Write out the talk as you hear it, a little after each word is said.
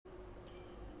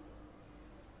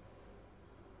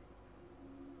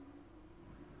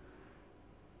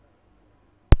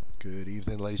Good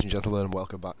evening, ladies and gentlemen, and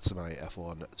welcome back to my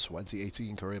F1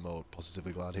 2018 career mode.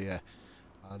 Positively glad here.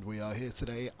 And we are here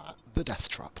today at the Death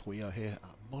Trap. We are here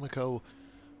at Monaco,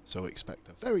 so expect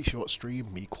a very short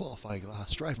stream, me qualifying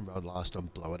last, driving around last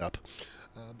and blowing up.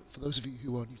 For those of you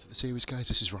who are new to the series, guys,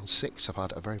 this is round 6. I've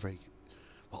had a very,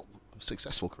 well,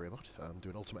 successful career mode. I'm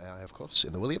doing Ultimate AI, of course,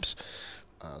 in the Williams.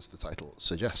 As the title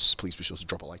suggests, please be sure to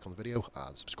drop a like on the video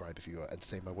and subscribe if you are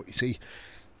entertained by what you see.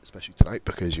 Especially tonight,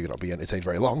 because you're going to be entertained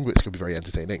very long, but it's going to be very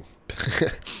entertaining.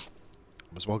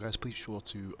 As well, guys, please be sure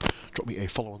to drop me a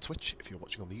follow on Twitch if you're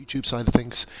watching on the YouTube side of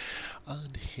things.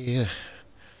 And here,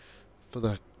 for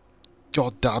the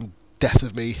goddamn death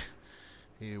of me,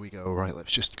 here we go. Right,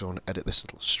 let's just go and edit this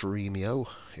little stream, yo.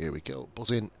 Here we go,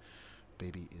 buzz in.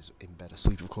 Baby is in bed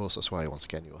asleep, of course, that's why, once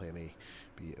again, you'll hear me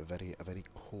be very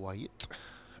quiet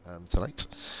tonight.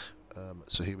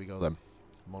 So here we go then.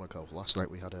 Monaco. Last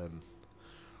night we had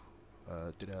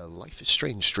did a Life is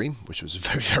Strange stream, which was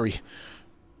very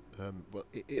well,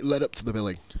 it led up to the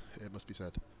billing, it must be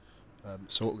said.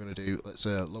 So what we're going to do, let's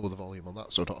lower the volume on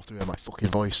that so I don't have to hear my fucking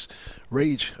voice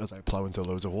rage as I plough into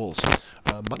loads of walls.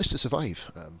 Managed to survive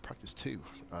practice 2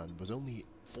 and was only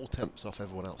 4/10 off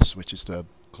everyone else, which is the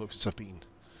closest I've been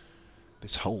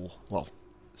this whole, well,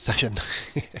 session.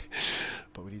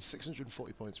 But we need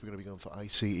 640 points. We're going to be going for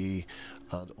ICE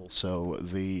and also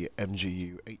the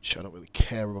MGU-H. I don't really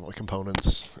care about my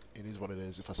components. It is what it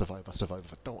is. If I survive, I survive.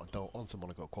 If I don't, I don't. On to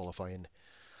Monaco qualifying.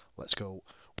 Let's go.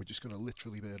 We're just going to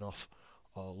literally burn off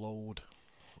a load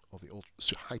of the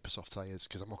hyper soft tyres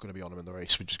because I'm not going to be on them in the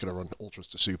race. We're just going to run ultras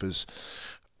to supers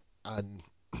and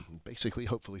basically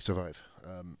hopefully survive.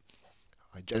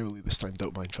 I generally this time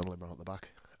don't mind trying to limit out the back.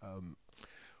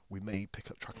 We may pick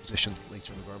up track position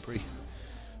later in the Grand Prix.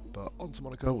 But on to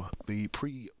Monaco, the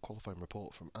pre-qualifying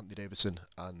report from Anthony Davidson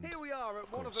and here we are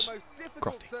at one of the most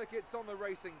difficult circuits on the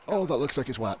racing calendar. Oh, that looks like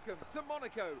it's wet. Welcome to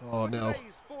Monaco. Oh no.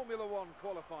 Today's Formula One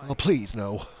qualifying. Oh please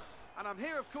no. And I'm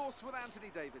here, of course, with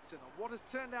Anthony Davidson on what has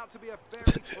turned out to be a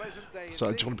very pleasant day.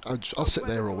 So I'll sit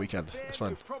there all weekend. It's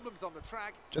fine. Problems on the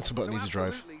track, Gentle button, easy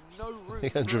drive. No I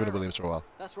haven't driven a Williams for a while.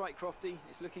 That's right, Crofty.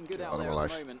 It's looking good out there at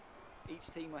the moment.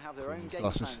 Each team will have their own game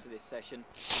plan for this session.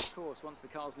 Of course, once the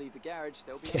cars leave the garage,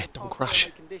 they'll be don't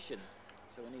crash. Conditions.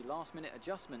 So any last-minute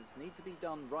adjustments need to be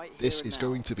done right here. This is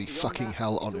going to be fucking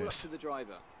hell on earth. Up to the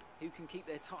driver, who can keep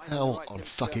their tires hell on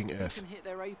fucking earth. Who can hit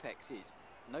their apexes.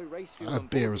 No race fuel. I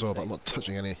have beer as well, but I'm not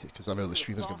touching any because I know the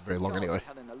stream is going to be very long anyway.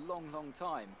 Had in a long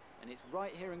time, and it's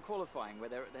right here in qualifying where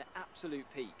they're at their absolute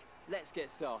peak. Let's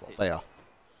get started. Well, they are.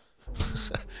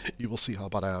 You will see how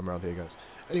bad I am around here, guys.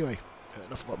 Anyway,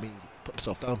 enough about me putting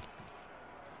myself down.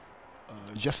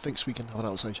 Jeff thinks we can have an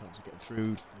outside chance of getting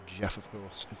through. Jeff, of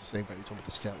course, is the same guy who told me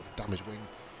to stay out with a damaged wing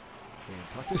in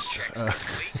practice. We're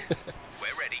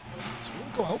ready. So we're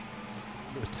going to go out.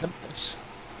 I'm going to attempt this.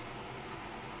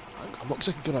 I'm not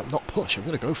exactly going to not push. I'm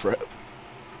going to go for it.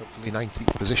 Hopefully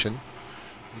 19th position.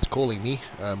 He's calling me.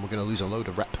 We're going to lose a load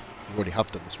of rep. We already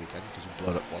have done this weekend because we've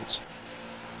blown up once. So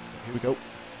here we go.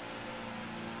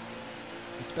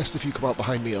 It's best if you come out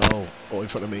behind me or in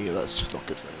front of me. That's just not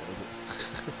good for anyone, is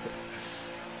it?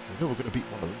 We know we're going to beat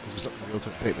one of them because he's not going to be able to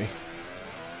overtake me.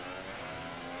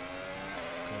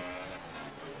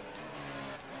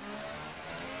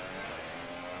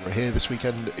 We're here this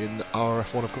weekend in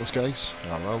RF1, of course, guys.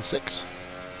 Round 6.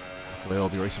 Hopefully I'll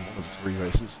be racing one of the 3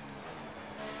 races.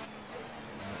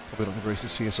 Probably not going to race the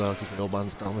CSR because my old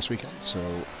man's down this weekend, so...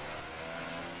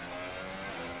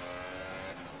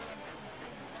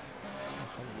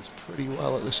 pretty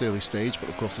well at this early stage, but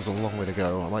of course there's a long way to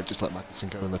go. I might just let Magnussen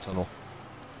go in the tunnel.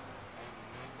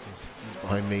 He's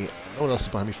behind me. No one else is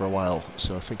behind me for a while,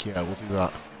 so I think, yeah, we'll do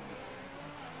that.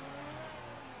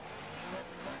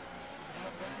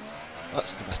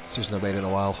 That's the best decision I've made in a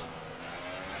while.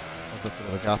 I've left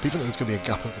another gap, even though there's going to be a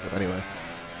gap opening up anyway.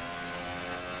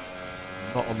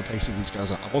 I'm not on the pace of these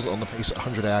guys. I wasn't on the pace at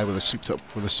 100 AI with a souped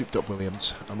up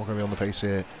Williams. I'm not going to be on the pace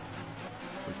here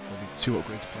with only 2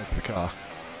 upgrades applied to the car.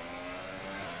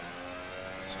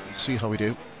 So we'll see how we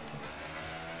do.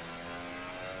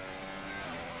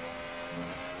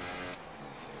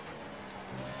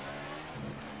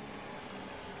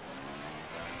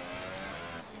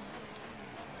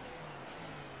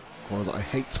 Corner that I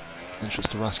hate, entrance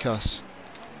to Raskas.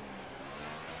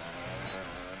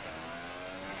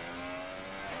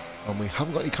 And we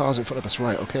haven't got any cars in front of us,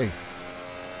 right, okay.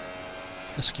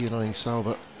 Pesky annoying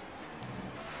Sauber.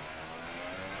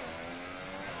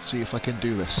 See if I can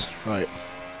do this, right.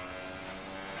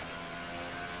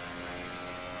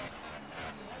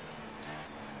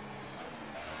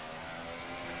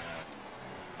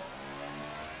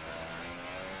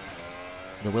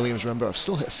 in a Williams, remember. I've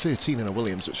still hit 13 in a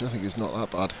Williams, which I think is not that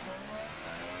bad.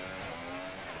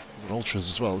 There's an Ultras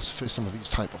as well. It's the first time I've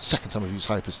used Hyper, or second time I've used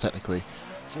Hypers, technically.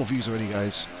 4 views already,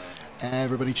 guys.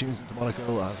 Everybody tunes into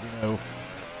Monaco, as we know,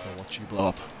 to watch you blow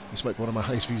up. This might be one of my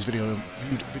highest viewed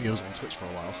videos on Twitch for a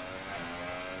while.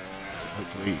 So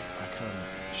hopefully I can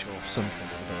show off some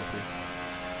credibility.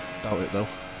 Doubt it though.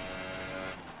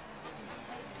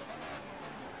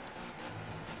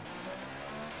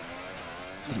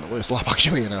 This isn't the worst lap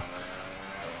actually, you know.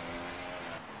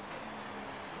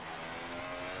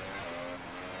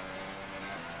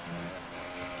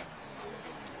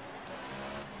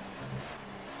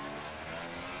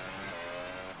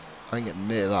 I can get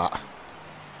near that.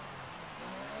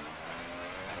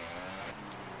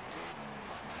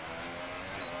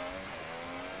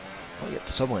 I'll get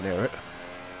somewhere near it.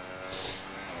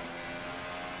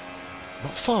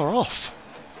 Not far off.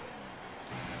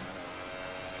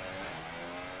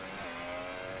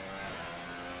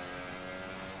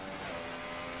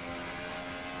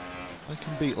 If I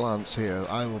can beat Lance here,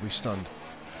 I will be stunned.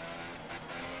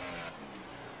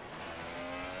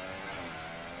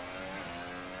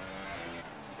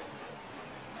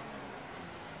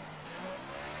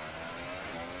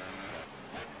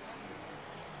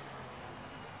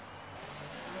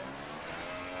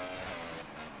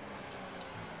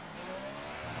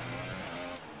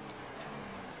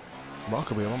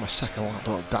 Remarkably, I'm on my second lap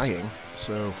without dying,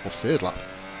 so, or third lap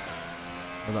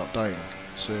without dying,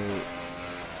 so...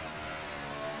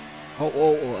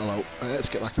 Oh, hello. Let's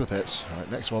get back to the pits. Alright,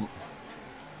 next one.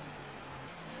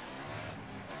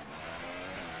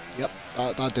 Yep,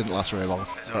 that didn't last very long.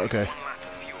 Right, okay.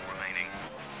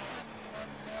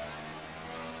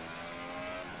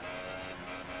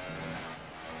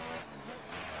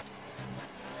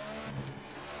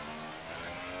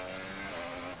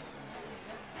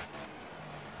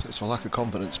 So it's for lack of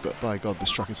confidence, but by God, this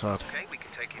track is hard. Okay, we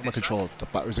can take it. My controller, the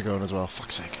batteries are going as well,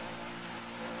 fuck's sake.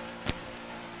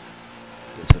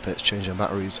 Get to the pits, change their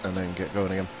batteries, and then get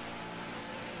going again.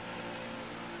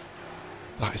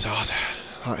 That is hard.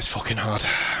 That is fucking hard.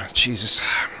 Jesus.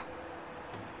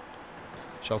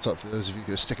 Shout out to those of you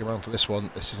who are sticking around for this one.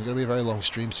 This isn't going to be a very long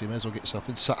stream, so you may as well get yourself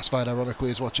in. Satisfied,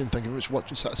 ironically, is watching. Thank you very much for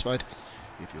watching, Satisfied.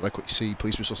 If you like what you see,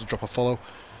 please just also drop a follow.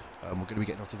 We're going to be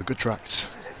getting onto the good tracks.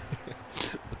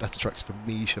 The better tracks for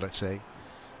me, should I say.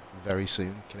 Very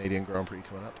soon. Canadian Grand Prix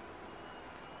coming up.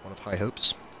 One of high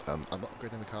hopes. I'm not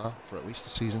upgrading the car for at least a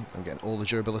season. I'm getting all the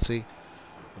durability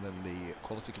and then the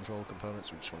quality control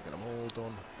components. We just want to get them all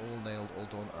done, all nailed, all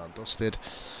done and dusted.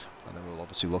 And then we'll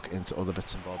obviously look into other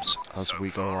bits and bobs as we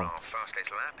go along. Our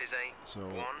fastest lap is a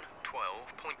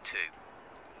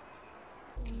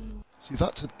 1:12.2. See,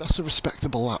 that's a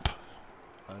respectable lap,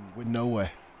 and we're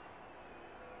nowhere.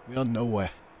 We are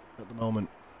nowhere at the moment.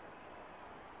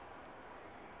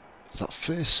 It's that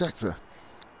first sector.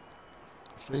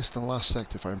 First and last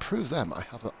sector, if I improve them, I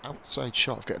have an outside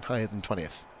shot of getting higher than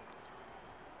 20th.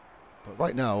 But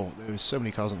right now, there is so many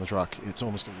cars on the track, it's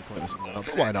almost going to be pointless.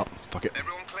 But why not? Fuck it.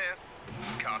 Everyone clear.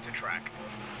 Car to track.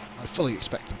 I fully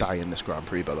expect to die in this Grand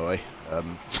Prix, by the way.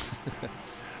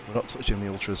 We're not touching the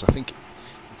Ultras. I think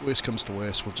if worst comes to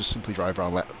worst, we'll just simply drive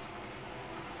around, let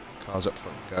cars up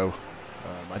front go.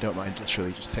 I don't mind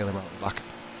literally just tailing around the back.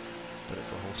 Did it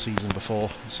for a whole season before,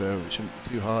 so it shouldn't be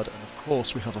too hard. And of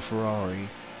course, we have a Ferrari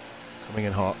coming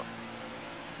in hot,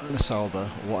 and a Sauber.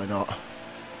 Why not? 2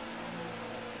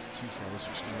 Ferraris.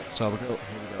 Just gonna let the Sauber go. Here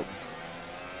we go.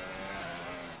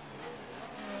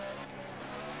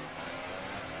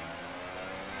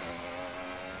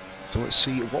 So let's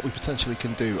see what we potentially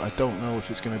can do. I don't know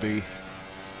if it's going to be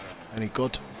any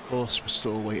good. Of course, we're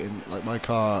still waiting. Like, my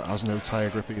car has no tyre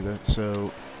grip either,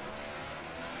 so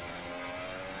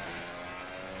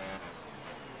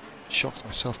shocked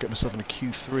myself getting myself in a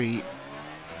Q3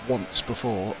 once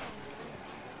before.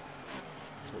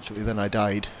 Fortunately, then I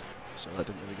died, so that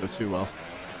didn't really go too well.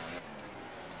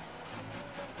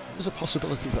 There's a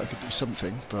possibility that I could do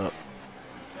something, but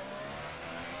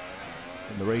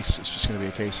in the race, it's just going to be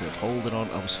a case of holding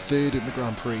on. I was third in the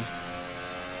Grand Prix.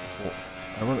 Before,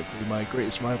 ironically, my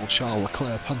greatest rival Charles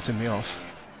Leclerc punting me off.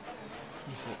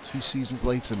 I thought 2 seasons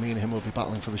later, me and him will be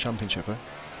battling for the championship. Eh?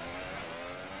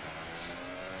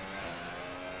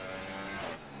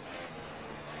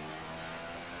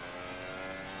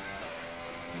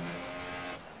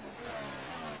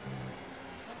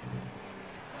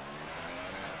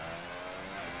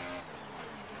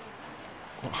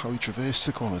 How he traversed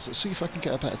the corners. Let's see if I can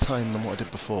get a better time than what I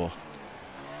did before.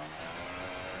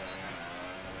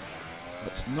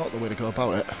 That's not the way to go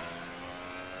about it.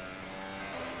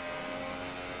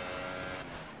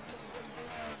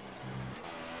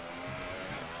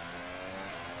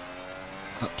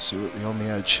 Absolutely on the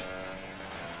edge.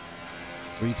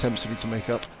 3 attempts to need to make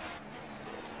up.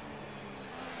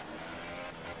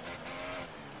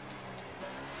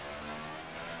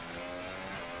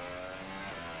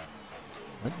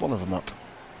 Where'd one of them up?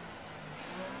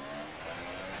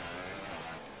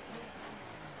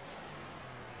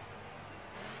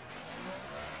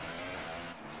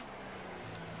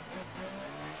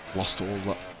 Lost all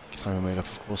that time I made up,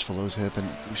 of course, for those here. But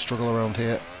we struggle around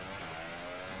here.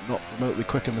 Not remotely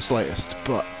quick in the slightest,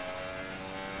 but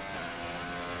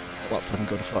laps haven't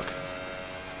go to fuck.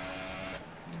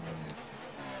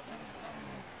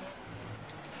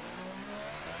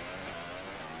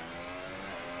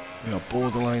 We are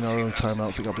borderline our own time. I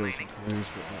don't think I'll be able to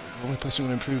improve, but the only place I'm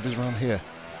going to improve is around here.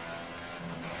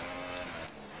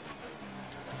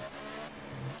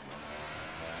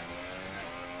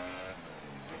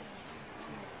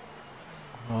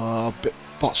 Oh, a bit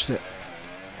botched it.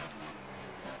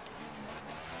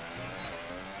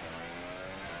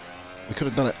 We could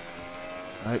have done it.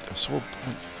 Right, I saw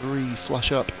 0.3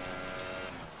 flash up.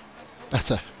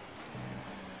 Better.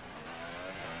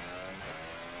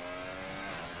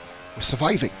 We're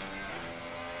surviving.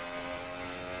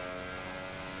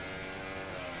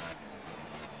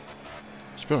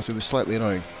 To be honest, it was slightly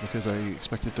annoying because I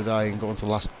expected to die and go on to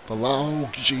the last. Oh,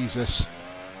 Jesus.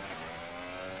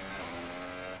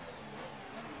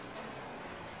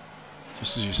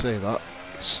 Just as you say that,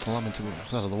 it's slamming to the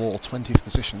side of the wall. 20th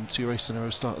position, 2 races in a row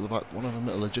start at the back. One of them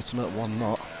legitimate, one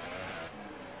not.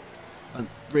 And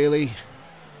really?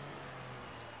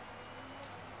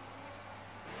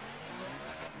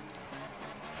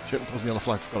 Shit, was the yellow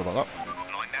flag, forgot about that.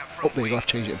 Oh, there you go, I've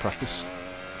changed it in practice.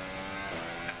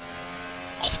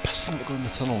 Oh, the best thing about going in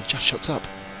the tunnel, Jeff shuts up.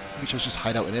 We should just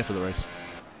hide out in here for the race.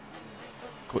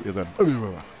 Caught you then.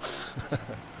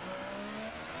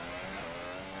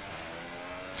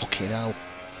 Fucking hell,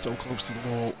 so close to the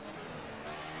wall.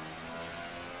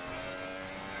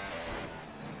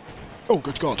 Oh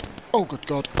good god, oh good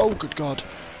god, oh good god.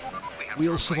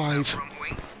 We'll survive.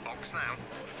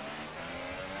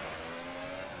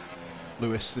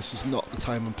 Lewis, this is not the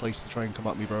time and place to try and come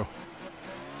at me, bro.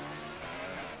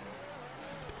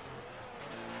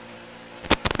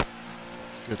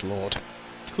 Good lord.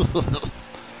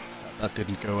 That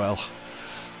didn't go well.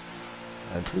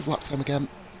 Improve lap time again.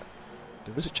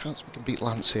 There is a chance we can beat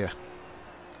Lance here.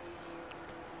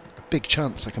 A big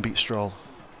chance I can beat Stroll.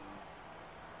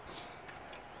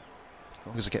 As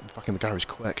long as I get back in the garage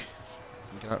quick. I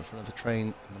can get out in front of the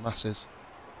train and the masses.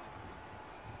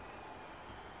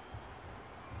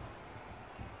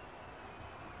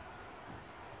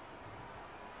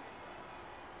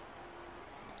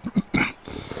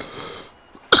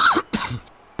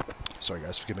 Sorry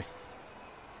guys, forgive me.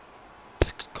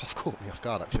 The cough caught me off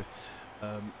guard actually.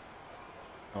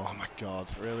 Oh my god,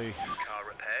 really? Car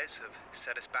repairs have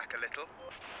set us back a little.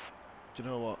 Do you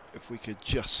know what? If we could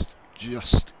just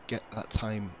get that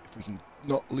time, if we can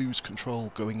not lose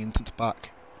control going into the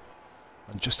back,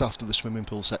 and just after the swimming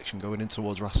pool section going in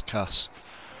towards Rascasse,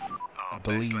 I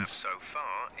believe left so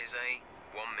far is a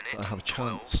 1 minute I have a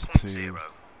chance 12.0. to.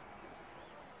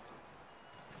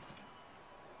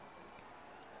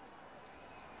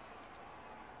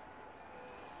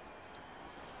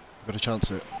 I've got a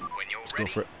chance at it. When you're Let's ready,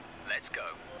 go for it. let's go.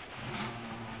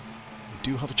 We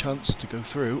do have a chance to go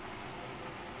through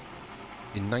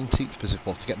in 19th position,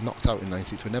 well, to get knocked out in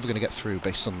 19th. We're never going to get through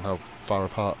based on how far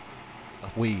apart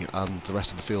we and the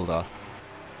rest of the field are.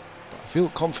 But I feel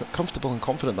comfortable and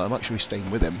confident that I'm actually staying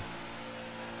with him.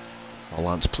 Oh,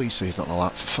 Lance, please say he's not on a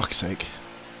lap, for fuck's sake.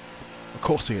 Of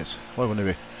course he is. Why wouldn't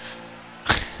he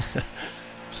be?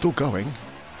 Still going.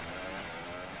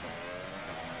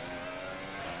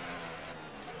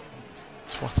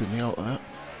 Swatted me out there.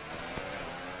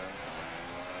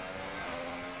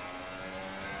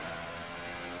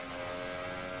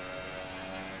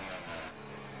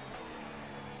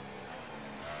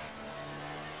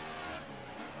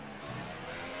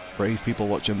 Brave people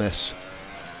watching this,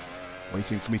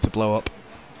 waiting for me to blow up.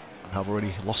 I have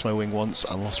already lost my wing once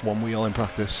and lost one wheel in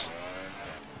practice.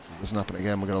 If it doesn't happen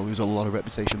again, we're going to lose a lot of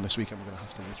reputation this weekend. We're going to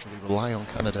have to literally rely on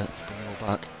Canada to bring it all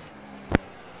back.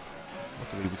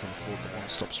 Luckily we can afford the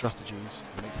one-stop strategies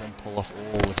and make them pull off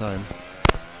all the time.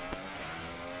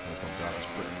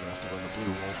 Britain, we have to go on the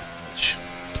blue wall, which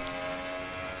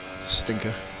is a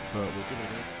stinker, but we'll give it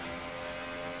a go.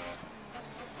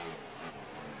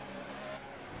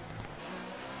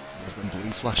 There's them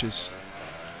blue flashes.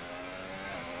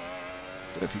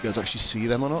 Don't know if you guys actually see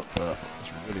them or not, but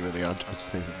it's really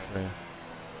agitating there.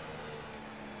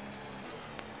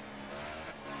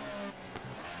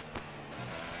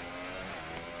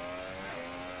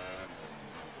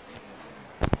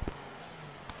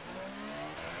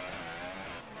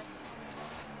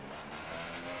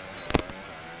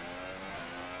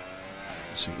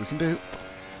 see what we can do.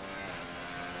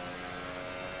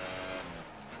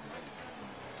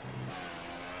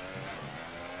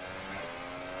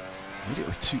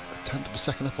 Immediately 1/10 of a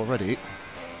second up already.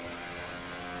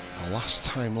 Our last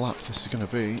time lap this is going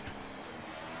to be.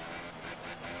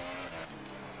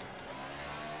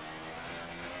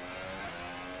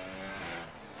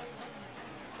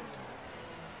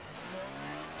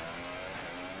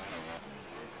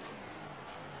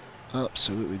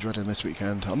 Absolutely dreading this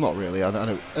weekend. I'm not really. I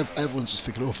know everyone's just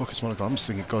thinking, oh fuck, it's Monaco. I'm just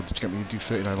thinking, God, get me to do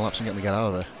 39 laps and get me out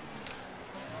of there.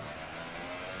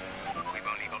 We've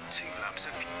only got 2 laps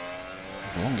of...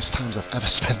 The longest times I've ever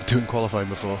spent doing qualifying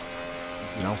before.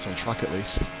 Been out on track at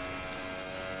least.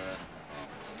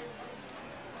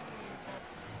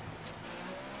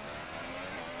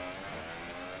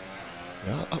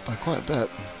 Yeah, up by quite a bit,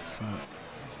 but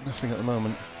there's nothing at the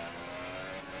moment.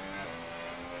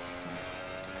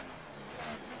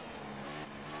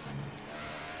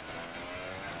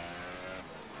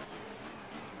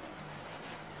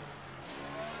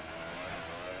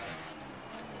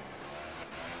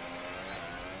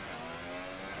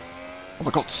 Oh my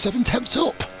god, 7 tenths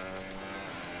up!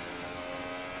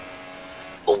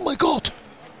 Oh my god!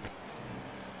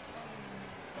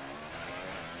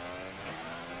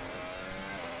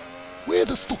 Where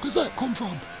the fuck has that come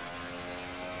from?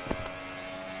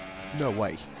 No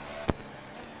way.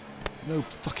 No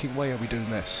fucking way are we doing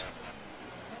this.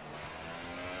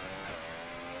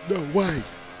 No way!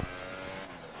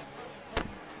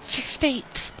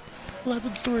 15th!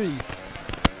 11.3!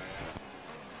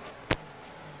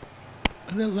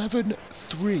 An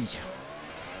 11.3.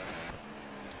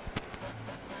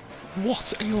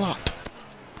 What a lap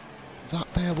that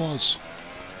there was.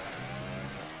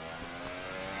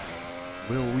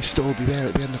 Will we still be there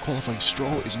at the end of qualifying?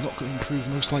 Stroll is not going to improve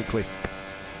most likely.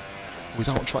 Oh, he's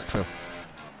out on track though.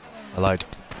 I lied.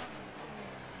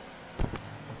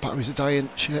 Batteries are dying,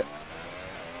 shit.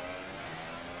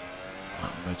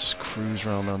 I'm going to just cruise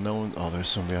around now. No one. Oh, there's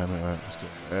somebody behind me. Right, let's go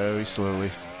very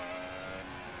slowly.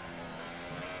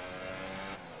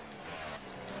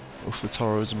 Both the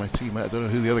Toros and my teammate. I don't know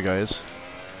who the other guy is.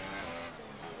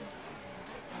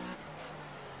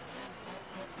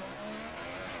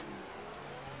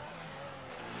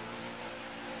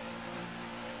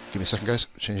 Give me a second, guys.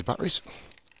 Change batteries.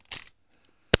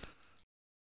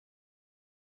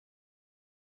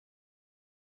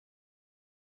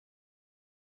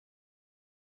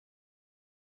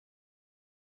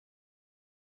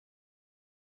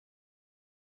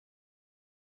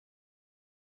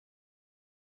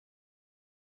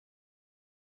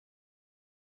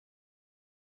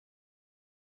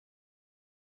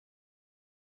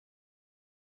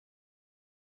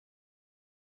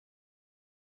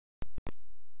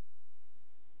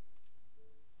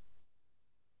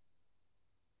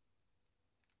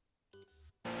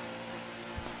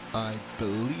 I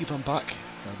believe I'm back,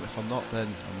 and if I'm not, then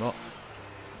I'm not.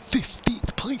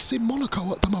 15th place in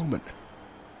Monaco at the moment.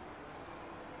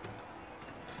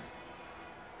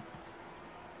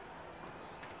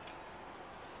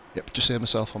 Yep, just saying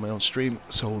myself on my own stream,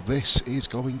 so this is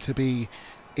going to be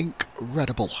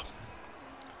incredible.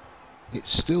 It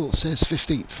still says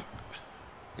 15th.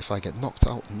 If I get knocked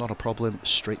out, not a problem,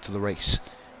 straight to the race.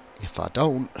 If I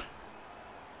don't,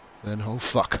 then oh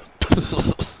fuck.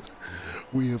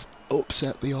 We have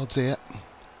upset the odds here,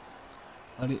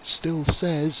 and it still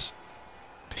says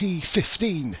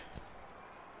P15.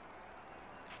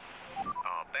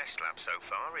 Our best lap so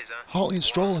far is a... Hartley and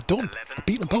Stroll are done. I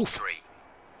beat them both.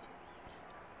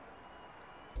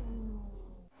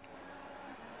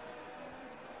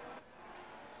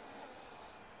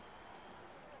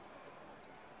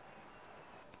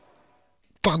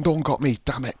 Van Dorn got me,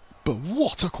 damn it. But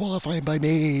what a qualifying by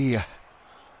me.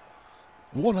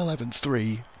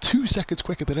 1:11.3, 2 seconds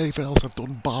quicker than anything else I've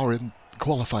done barring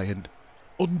qualifying.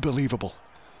 Unbelievable.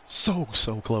 So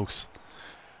close.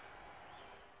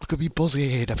 Look at me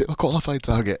buzzing, I've hit my qualifying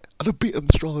target, and I've beaten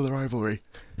Stroll in the rivalry.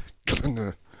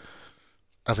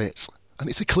 Have it. And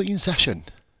it's a clean session.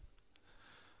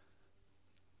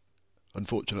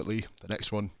 Unfortunately, the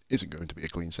next one isn't going to be a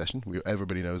clean session.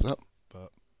 Everybody knows that.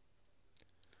 But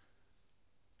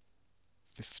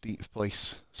 15th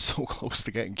place, so close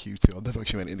to getting Q2. I've never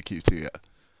actually went into Q2 yet.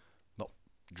 Not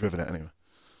driven it anyway.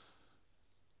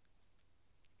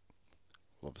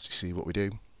 We'll obviously see what we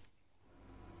do.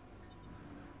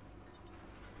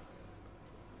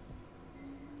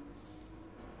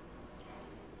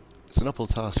 It's an uphill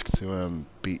task to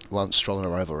beat Lance Stroll in a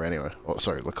rivalry anyway. Oh,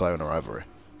 sorry, Leclerc in a rivalry.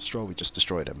 Stroll, we just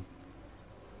destroyed him.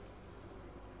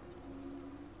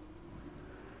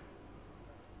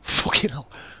 Fucking hell.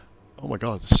 Oh my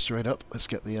god, straight up. Let's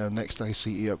get the next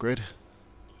ICE upgrade.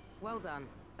 Well done.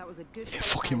 That was a good. Yeah,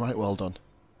 fucking right, well done.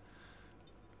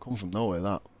 Come from nowhere,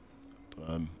 that.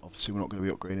 But obviously we're not going to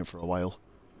be upgrading for a while.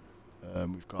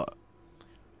 We've got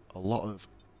a lot of,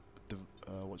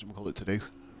 what do you call it to do?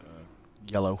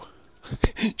 Yellow.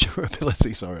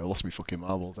 Durability, sorry, I lost my fucking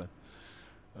marbles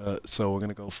then. So we're going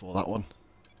to go for that one.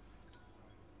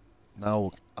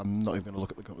 Now, I'm not even going to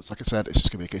look at the comments. Like I said, it's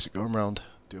just going to be a case of going around,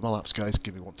 doing my laps, guys.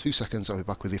 Give me 2 seconds, I'll be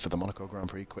back with you for the Monaco Grand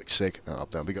Prix. Quick sig, and I'll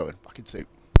then be going back in 2.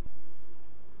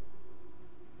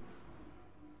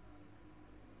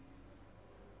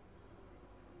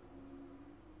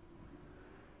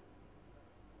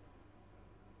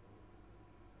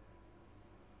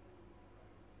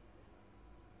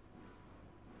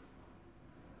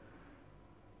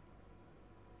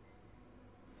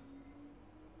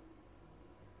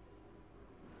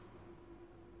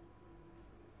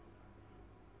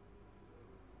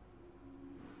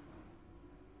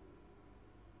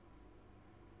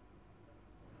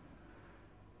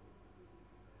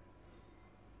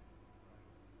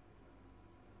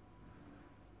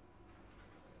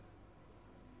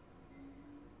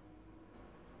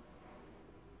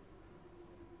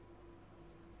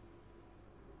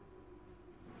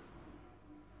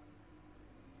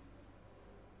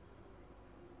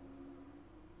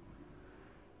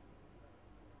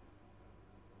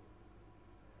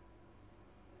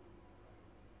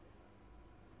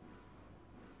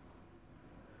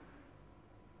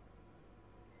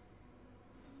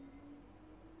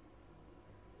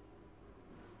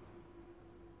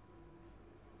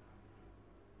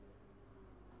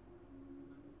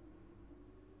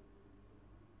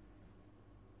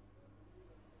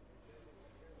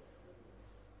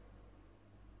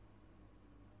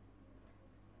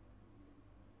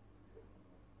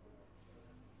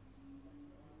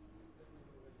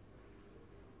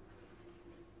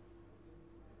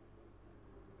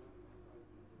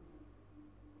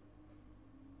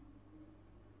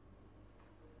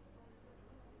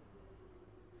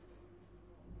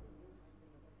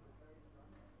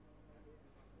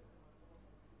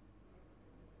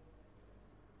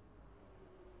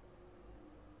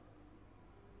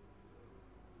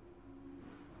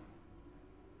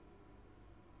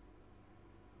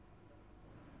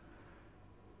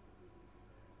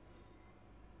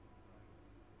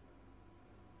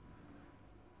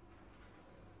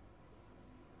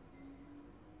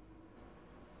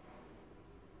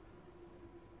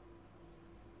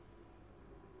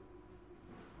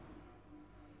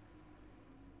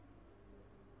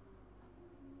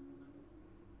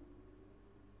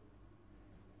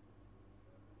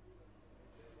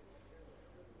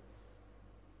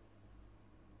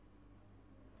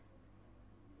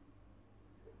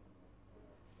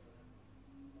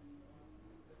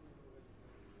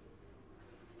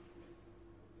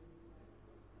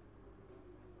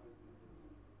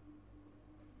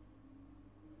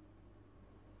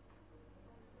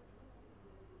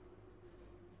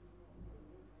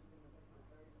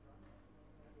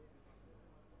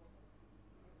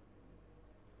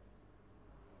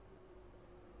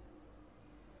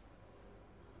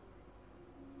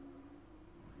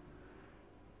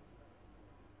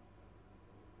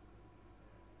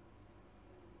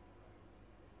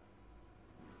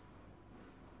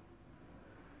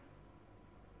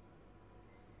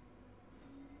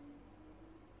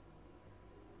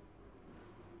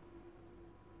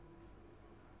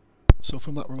 So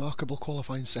from that remarkable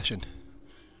qualifying session,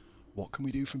 what can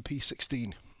we do from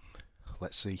P16?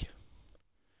 Let's see.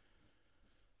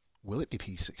 Will it be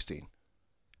P16?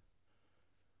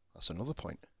 That's another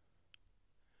point.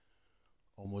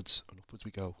 Onwards and upwards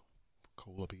we go.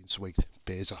 Cola being sweet.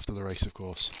 Beers after the race, of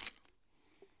course.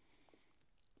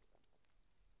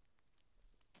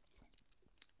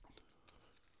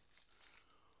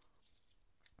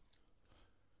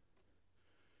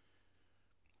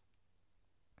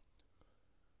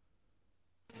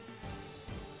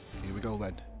 Here we go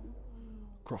then.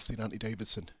 Crofty and Andy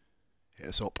Davidson. Hit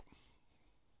us up.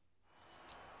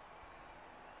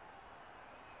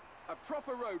 A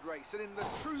proper road race, and in the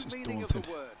true meaning of the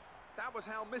word. That was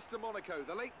how Mr. Monaco,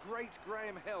 the late great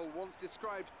Graham Hill, once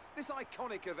described this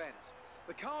iconic event.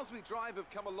 The cars we drive have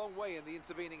come a long way in the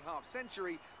intervening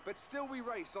half-century, but still we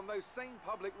race on those same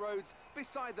public roads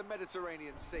beside the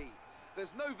Mediterranean Sea.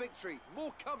 There's no victory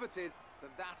more coveted than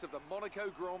that of the Monaco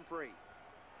Grand Prix.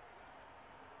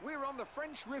 We're on the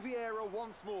French Riviera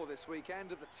once more this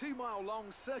weekend at the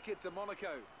 2-mile-long Circuit de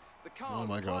Monaco. The cars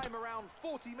climb around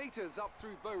 40 metres up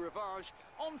through Beau Rivage,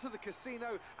 onto the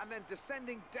casino, and then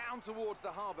descending down towards the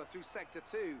harbour through Sector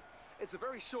 2. It's a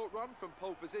very short run from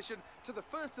pole position to the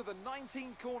first of the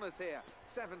 19 corners here.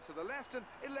 7 to the left and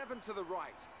 11 to the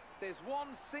right. There's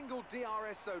one single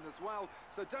DRS zone as well,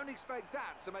 so don't expect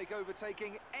that to make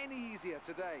overtaking any easier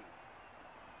today.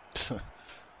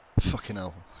 Fucking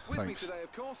hell. With Thanks. me today,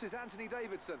 of course, is Anthony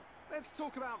Davidson. Let's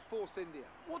talk about Force India.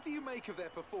 What do you make of their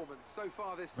performance so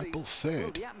far this season? Red Bull third.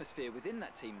 Well, the atmosphere within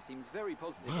that team seems very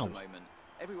positive at the moment.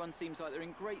 Everyone seems like they're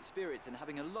in great spirits and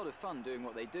having a lot of fun doing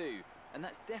what they do, and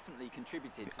that's definitely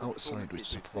contributed to the outside, which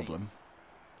is a problem.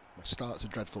 My starts are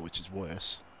dreadful, which is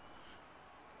worse.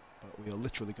 But we are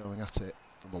literally going at it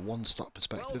from a one-stop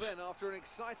perspective. Well then, after an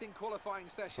exciting qualifying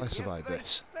session I survived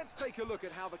this. Let's take a look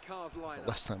at how the cars line up.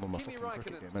 Last time on my fucking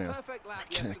cricket game, anyway. Perfect lap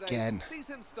Again. Sees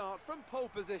him start from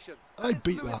pole position. I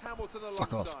beat Lewis that. Hamilton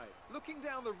Fuck off. alongside. Looking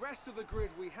down the rest of the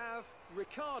grid, we have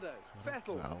Ricciardo,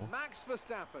 Vettel, Max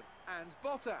Verstappen, and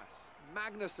Bottas,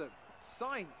 Magnussen,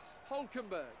 Sainz,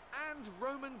 Hülkenberg, and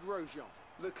Roman Grosjean.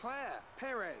 Leclerc,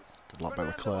 Perez,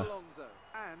 Fernando Alonso,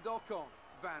 and Ocon,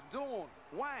 Van Dorn,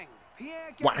 Wang,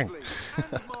 Pierre Gasly,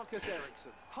 and Marcus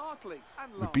Ericsson, Hartley,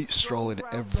 and We beat Stroll in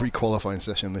every qualifying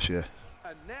session this year.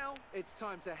 And now it's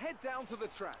time to head down to the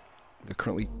track. We're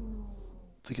currently,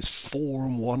 I think it's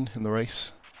 4-1 in the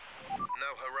race. No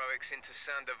heroics into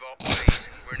Sandoval, please.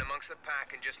 We're in amongst the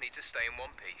pack and just need to stay in one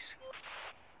piece.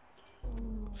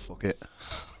 Fuck it.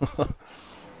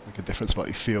 Make a difference about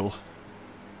your fuel.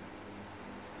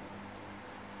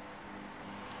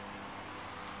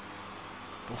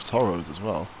 Both Toros as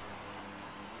well.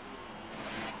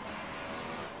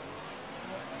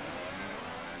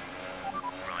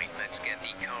 Right, let's get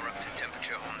the car up to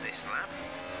temperature on this lap.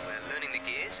 We're learning the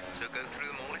gears, so go through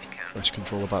them all if you can. Fresh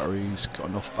controller batteries, got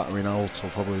enough battery now till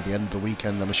probably the end of the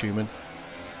weekend, I'm assuming.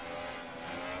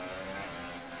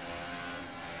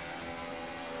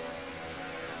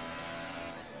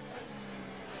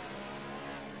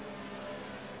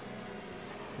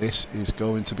 This is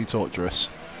going to be torturous.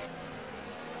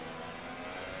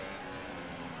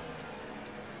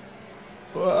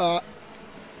 I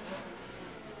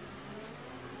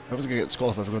was going to get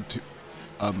disqualified if I got to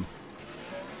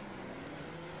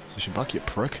position back, you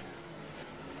prick.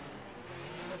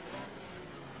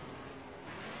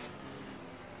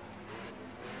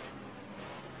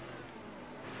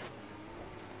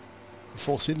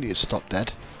 Force India stopped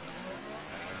dead.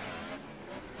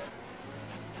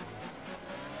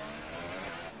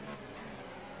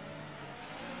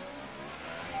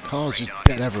 Cars just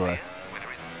dead everywhere.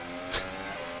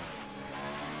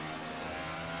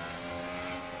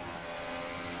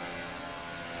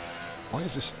 Why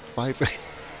is this 5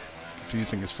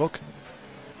 confusing as fuck?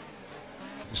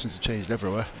 Positions have changed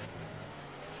everywhere.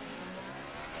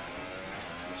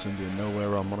 It's India nowhere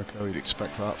around Monaco, you'd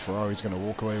expect that. Ferrari's going to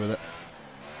walk away with it.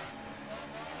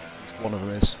 At least one of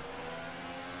them is.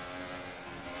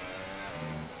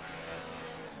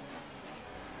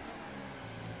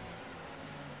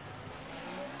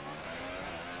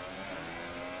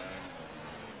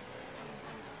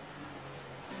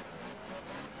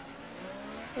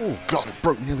 Oh god, it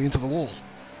broke nearly into the wall.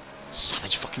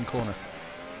 Savage fucking corner.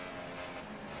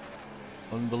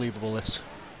 Unbelievable this.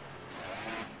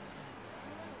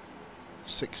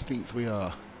 16th we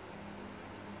are.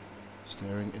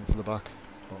 Steering into the back.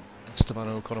 Oh, Esteban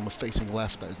and Ocon were facing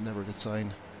left, that is never a good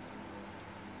sign.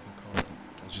 Ocon,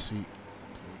 as you see,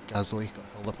 Gasly got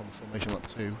held up on the formation lap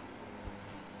 2.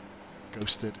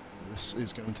 Ghosted. This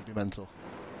is going to be mental.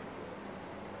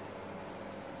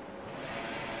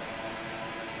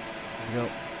 There we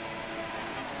go.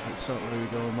 That's where we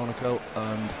go in Monaco,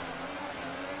 and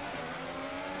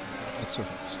that's a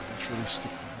just literally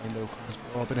stick behind Ocon.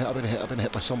 Oh, I've been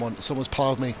hit by someone. Someone's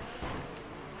ploughed me.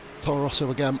 Toro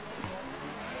Rosso again.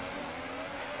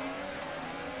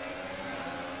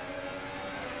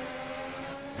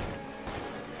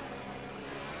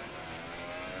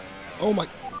 Oh my.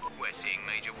 We're seeing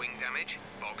major wing damage.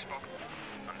 Box.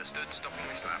 Understood, stopping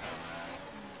this lap.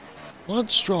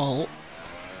 Lance Stroll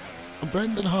and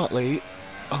Brendan Hartley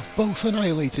have both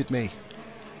annihilated me.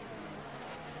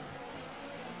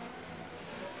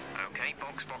 Okay,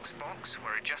 box.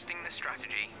 We're adjusting the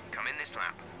strategy. Come in this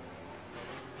lap.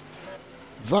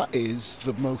 That is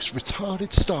the most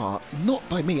retarded start, not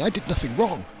by me, I did nothing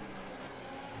wrong.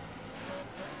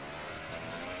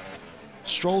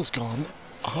 Stroll's gone,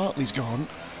 Hartley's gone.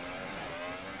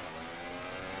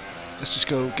 Let's just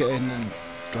go get in and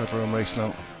drive our own race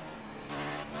now.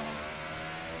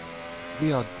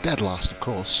 We are dead last, of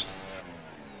course.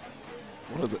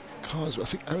 One of the cars, I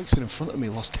think Ericsson in front of me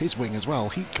lost his wing as well.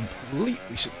 He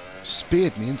completely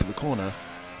speared me into the corner.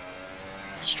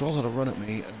 Stroll had a run at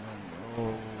me, and then,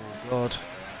 oh god.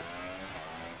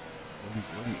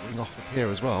 ring off up here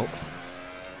as well.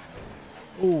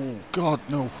 Oh God,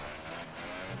 no!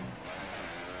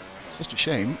 Such a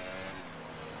shame.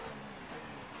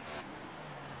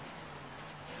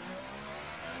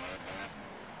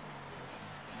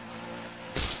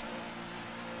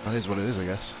 That is what it is, I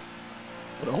guess.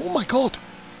 But oh my God!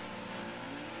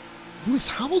 Lewis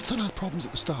Hamilton had problems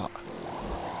at the start.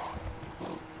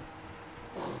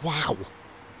 Wow!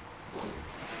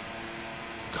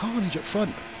 Carnage up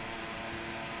front.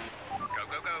 Go,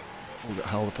 go, go. Oh, got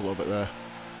held up a little bit there.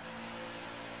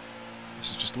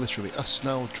 This is just literally us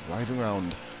now driving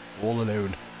around, all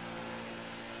alone.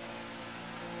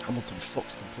 Hamilton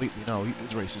fucked completely now.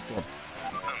 His race is done.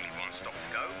 Only one stop to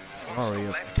go. Ferrari,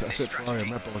 I said Ferrari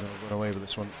and Red Bull are going to run away with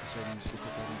this one. So these look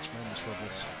like they're in tremendous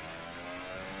troubles.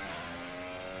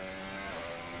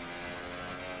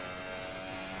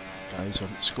 Guys who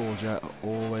haven't scored yet are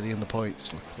already in the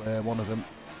points. Leclerc, one of them.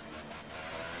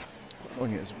 Quite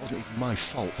annoying it wasn't even my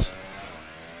fault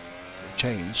for a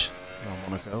change around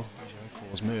Monaco. I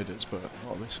caused murders, but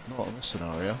not in this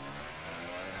scenario.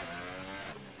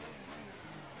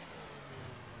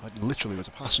 I literally was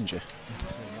a passenger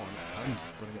into turn one and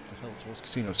running up the hill towards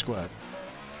Casino Square.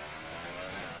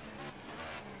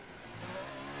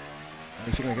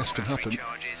 Anything I guess can happen.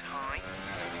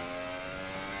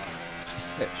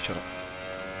 Yeah, shut up.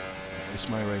 It's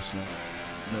my race now.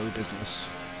 No business.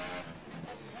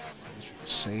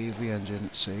 Save the engine,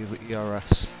 save the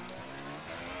ERS.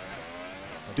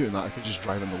 By doing that I could just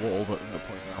drive in the wall, but no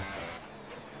point now.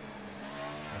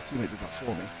 My teammate did that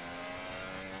for me.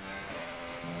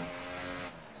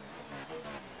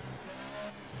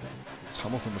 It's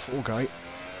Hamilton, the fall guy.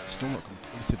 Still not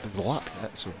completed his lap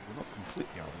yet, so we're not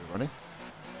completely out of the running.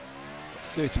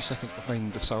 30 seconds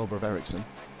behind the Sauber of Ericsson.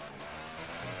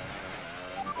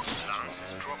 Lance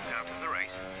has dropped out of the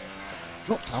race.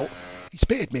 Dropped out? He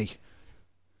speared me!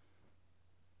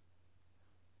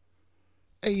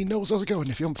 Hey, knows how's it going?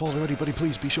 If you haven't followed already, buddy,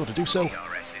 please be sure to do so.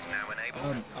 DRS is now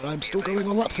enabled. And I'm still going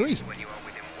on lap 3. When you are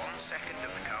within 1 second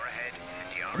of the car ahead in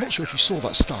the DRS I'm not sure if you saw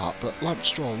that start, but Lance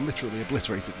Stroll literally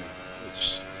obliterated me,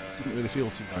 which didn't really feel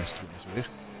too nice, to be honest with you.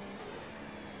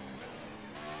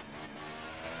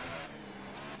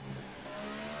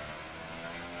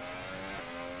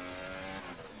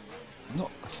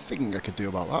 Not a thing I could do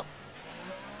about that.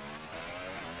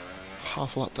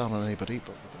 Half a lap down on anybody, but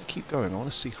we're going to keep going. I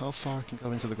want to see how far I can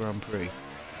go into the Grand Prix.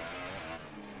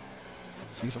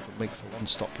 See if I can make the one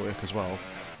stop work as well.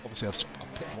 Obviously I've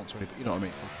pit 120, but you know what I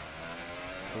mean.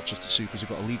 Rochester Supers, we've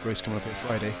got a league race coming up here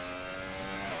Friday.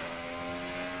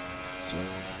 So,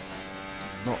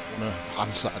 not want to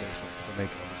hand Saturday if I make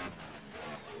it, obviously.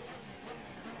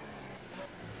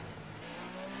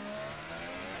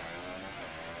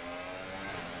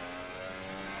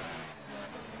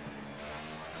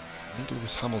 I need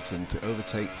Lewis Hamilton to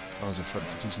overtake cars in front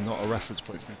because he's not a reference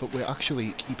point for me, but we're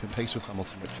actually keeping pace with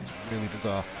Hamilton, which is really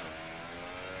bizarre.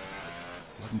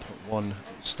 11.1 at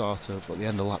the start of, at the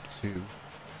end of lap 2.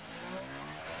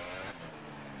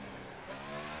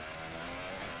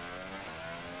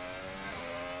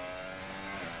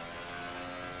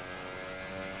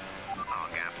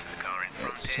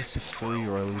 Set of 3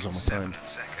 or I lose on my time.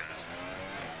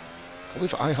 I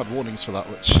believe I had warnings for that,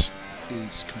 which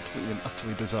is completely and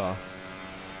utterly bizarre.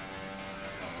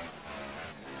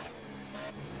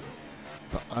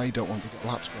 But I don't want to get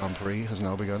lapped. Grand Prix has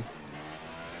now begun.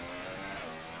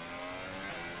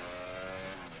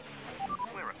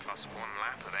 We're a +1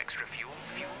 lap of extra fuel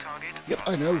target. Yep,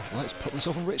 I know. Let's put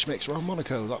myself in rich mix around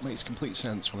Monaco. That makes complete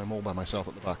sense when I'm all by myself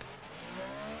at the back.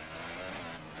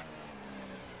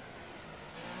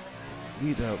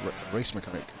 Need a race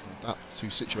mechanic who can adapt to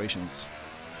situations.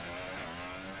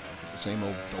 The same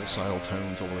old docile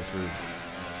tones all the way through.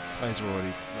 Tyres are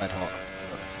already red hot.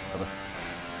 Whatever.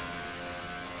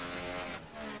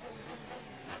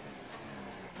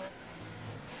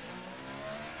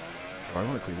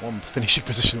 Ironically, one finishing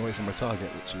position away from my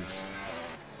target, which is...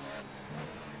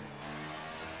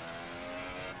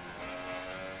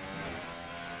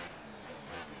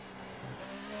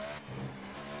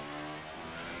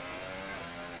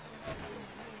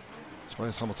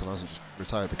 Surprised Hamilton hasn't just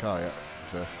retired the car yet.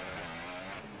 So,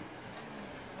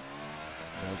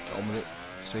 get on with it,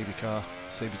 save your car,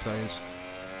 save your tyres.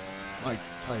 My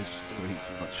tyres just overheat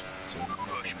too much. So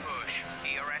push,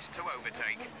 ERS to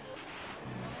overtake.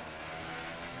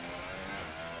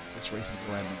 This race is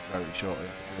going to end very shortly. I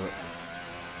feel it.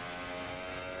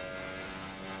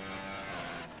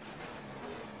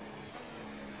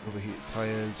 Overheated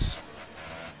tyres.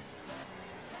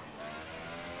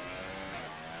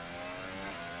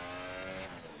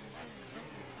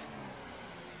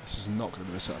 This is not going to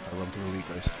be the setup I run for the league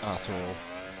race at all.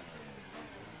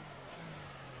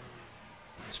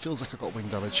 This feels like I got wing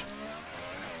damage.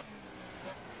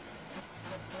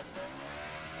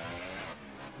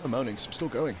 No moaning, 'cause I'm still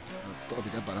going. I thought I'd be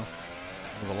dead by now.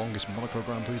 One of the longest Monaco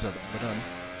Grand Prix I've ever done.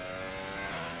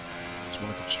 It's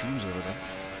Monaco streams over there.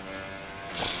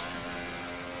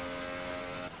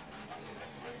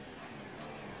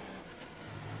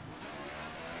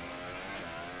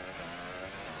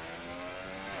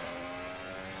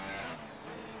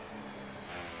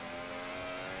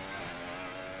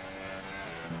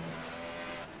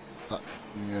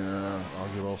 Yeah,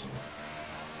 arguable.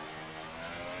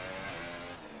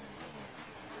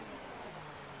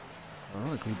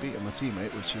 Ironically beating my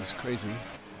teammate, which is crazy.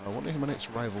 I wonder who my next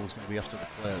rival is going to be after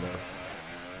Leclerc, though.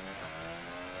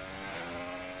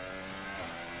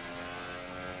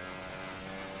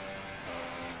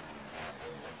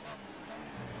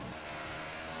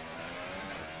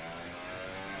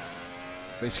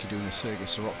 Basically doing a Sergei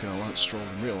Sorokin and Lance Stroll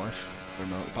in real life,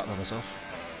 when I back by myself.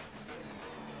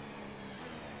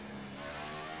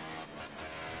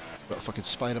 Got a fucking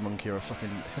spider monkey or a fucking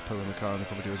hippo in the car, and they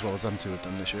probably do as well as them two have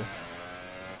done this year.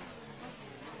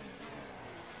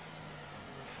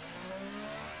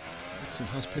 Edison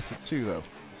has pitted too, though,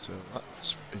 so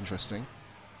that's interesting.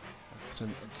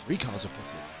 Edison, 3 cars have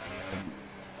pitted.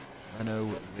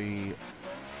 Renault, the...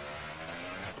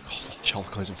 God, Charles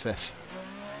Leclerc's in 5th.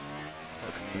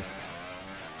 Fuck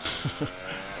me.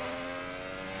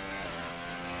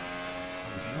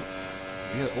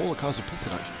 Yeah, all the cars have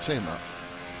pitted, actually, saying that.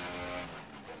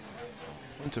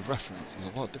 Point of reference is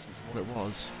a lot different from what it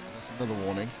was. That's another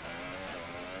warning.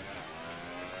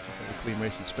 Fucking a clean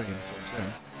race in Spain, that's what I'm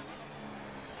saying.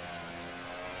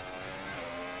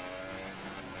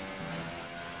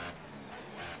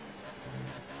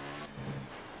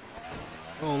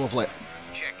 Oh, lovely.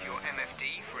 Check your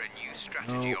MFD for a new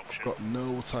strategy option. I've got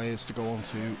no tyres to go on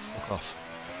to. Fuck off.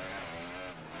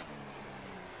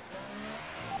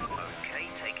 Okay,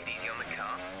 take it easy on the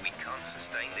car. We can't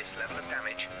sustain this level of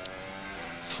damage.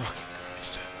 Fucking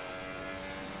Christ.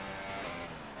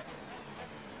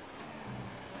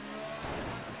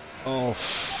 Oh.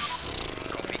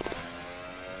 Copy.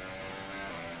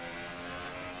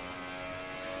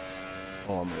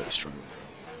 Oh, I'm really struggling.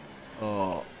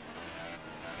 Oh.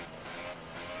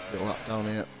 Little lap down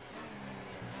here.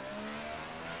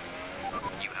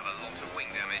 You have a lot of wing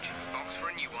damage. Box for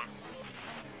a new one.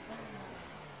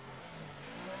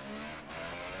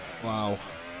 Wow.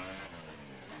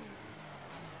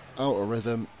 Out of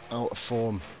rhythm, out of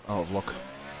form, out of luck.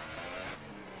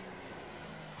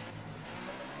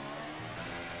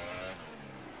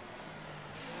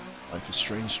 Life is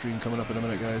Strange stream coming up in a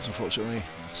minute, guys, unfortunately.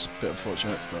 It's a bit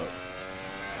unfortunate, but...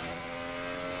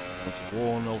 On to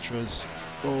Warn Ultras.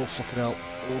 Oh, fucking hell.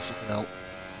 Oh, fucking hell.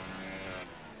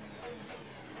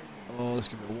 Oh, there's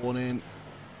going to be a warning.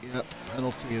 Yep,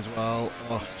 penalty as well.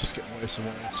 Oh, just getting worse and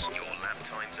worse. Your lap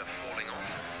times are falling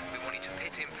off. We want you to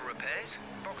pit in for repairs.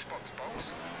 Box, box,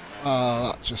 box.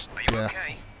 Ah, that just, Are you yeah.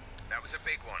 okay? That was a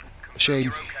big one. Confirm Shame.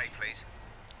 you're okay, please.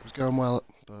 It was going well,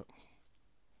 but...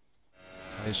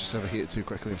 Tyres just overheated too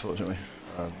quickly, unfortunately.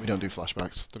 We don't do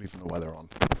flashbacks, don't even know why they're on.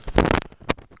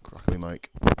 Crackly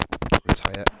mic.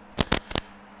 Retire.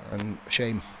 And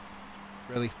shame.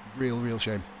 Really, real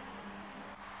shame.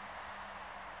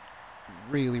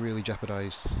 Really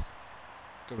jeopardised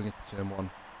going into turn 1.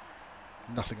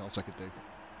 Nothing else I could do.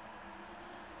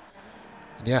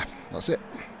 And yeah, that's it.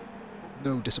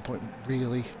 No disappointment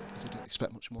really, because I didn't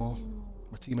expect much more.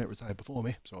 My teammate retired before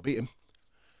me, so I beat him.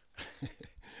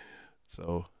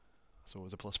 So that's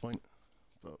always a plus point.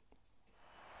 But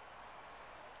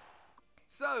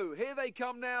So here they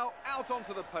come now, out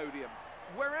onto the podium.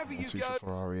 Wherever you 1-2 go. for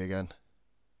Ferrari again.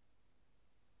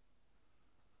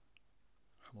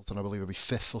 Hamilton, I believe, will be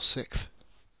 5th or 6th.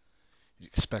 You'd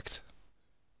expect.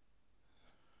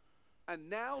 And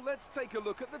now let's take a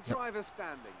look at the driver's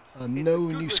standings. No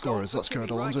new scorers. That's good.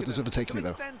 Alonso has overtaken me, though.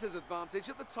 Extends his advantage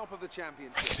at the top of the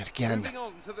championship. Making it again. Moving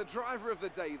on to the driver of the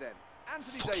day then.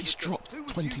 Anthony Fuck, he's Davidson. dropped Who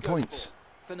would 20 you go points.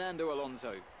 for? Fernando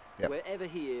Alonso. Yep. Wherever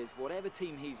he is, whatever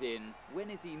team he's in, when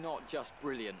is he not just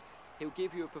brilliant? He'll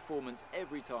give you a performance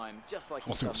every time, just like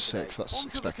he's done today. 6th. That's On to the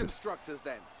expected. constructors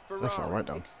then. They're far Ferrari right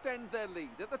down. extend their lead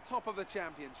at the top of the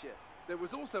championship. There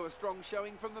was also a strong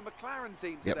showing from the McLaren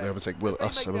team today. Yep, they overtake as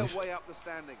us, I they make believe. their way up the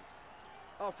standings.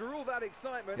 After all that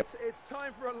excitement, Yep. it's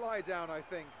time for a lie down, I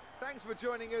think. Thanks for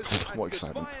joining us. And What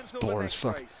excitement. goodbye It's until the boring as next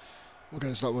fuck. race. Well,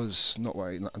 guys, that was not what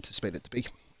I anticipated it to be.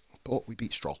 But we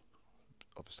beat Stroll,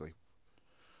 obviously.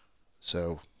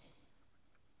 So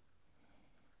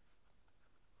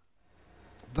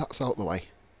that's out the way.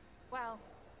 Well,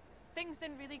 things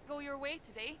didn't really go your way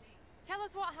today. Tell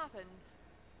us what happened.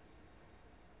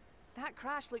 That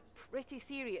crash looked pretty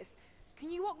serious.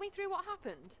 Can you walk me through what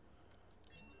happened?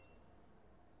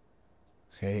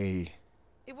 Hey.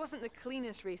 It wasn't the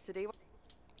cleanest race today.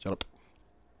 Shut up.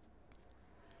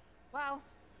 Well,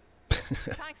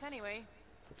 thanks anyway.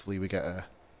 Hopefully we get a...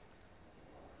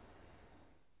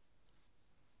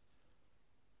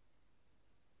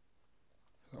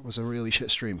 That was a really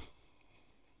shit stream.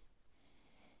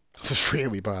 That was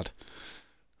really bad.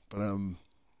 But,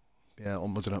 yeah,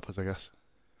 onwards and upwards, I guess.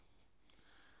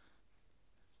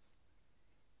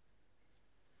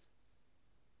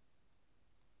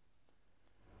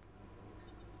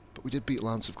 But we did beat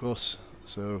Lance, of course,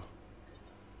 so...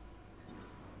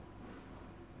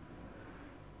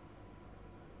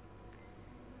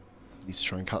 Need to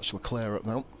try and catch Leclerc up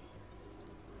now.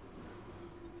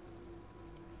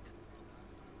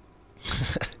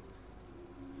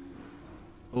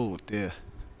 Oh dear.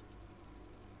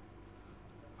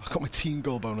 I got my team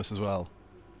goal bonus as well.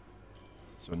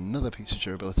 So another piece of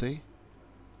durability.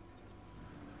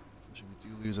 We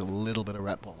do lose a little bit of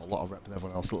rep, well, a lot of rep with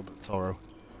everyone else, a little bit of Toro.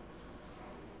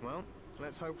 Well,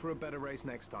 let's hope for a better race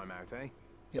next time out, eh?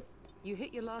 Yep. You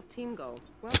hit your last team goal.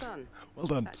 Well done. Well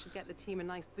done. That should get the team a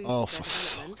nice boost Oh, to their for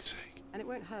development. fuck's sake. And it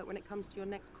won't hurt when it comes to your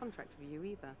next contract review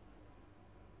either.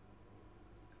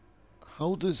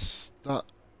 How does that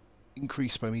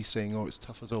increase by me saying, oh, it's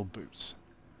tough as old boots?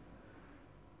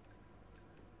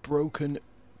 Broken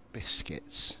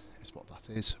biscuits is what that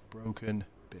is. Broken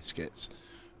biscuits.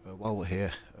 While we're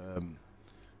here, I'm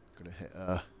going to hit,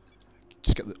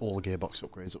 just get all the gearbox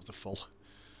upgrades up to full,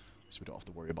 so we don't have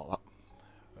to worry about that.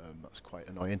 That's quite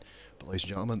annoying. But ladies and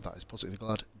gentlemen, that is Positively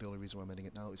Glad. The only reason why I'm ending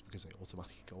it now is because they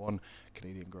automatically go on.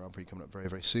 Canadian Grand Prix coming up very,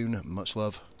 very soon. Much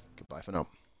love. Goodbye for now.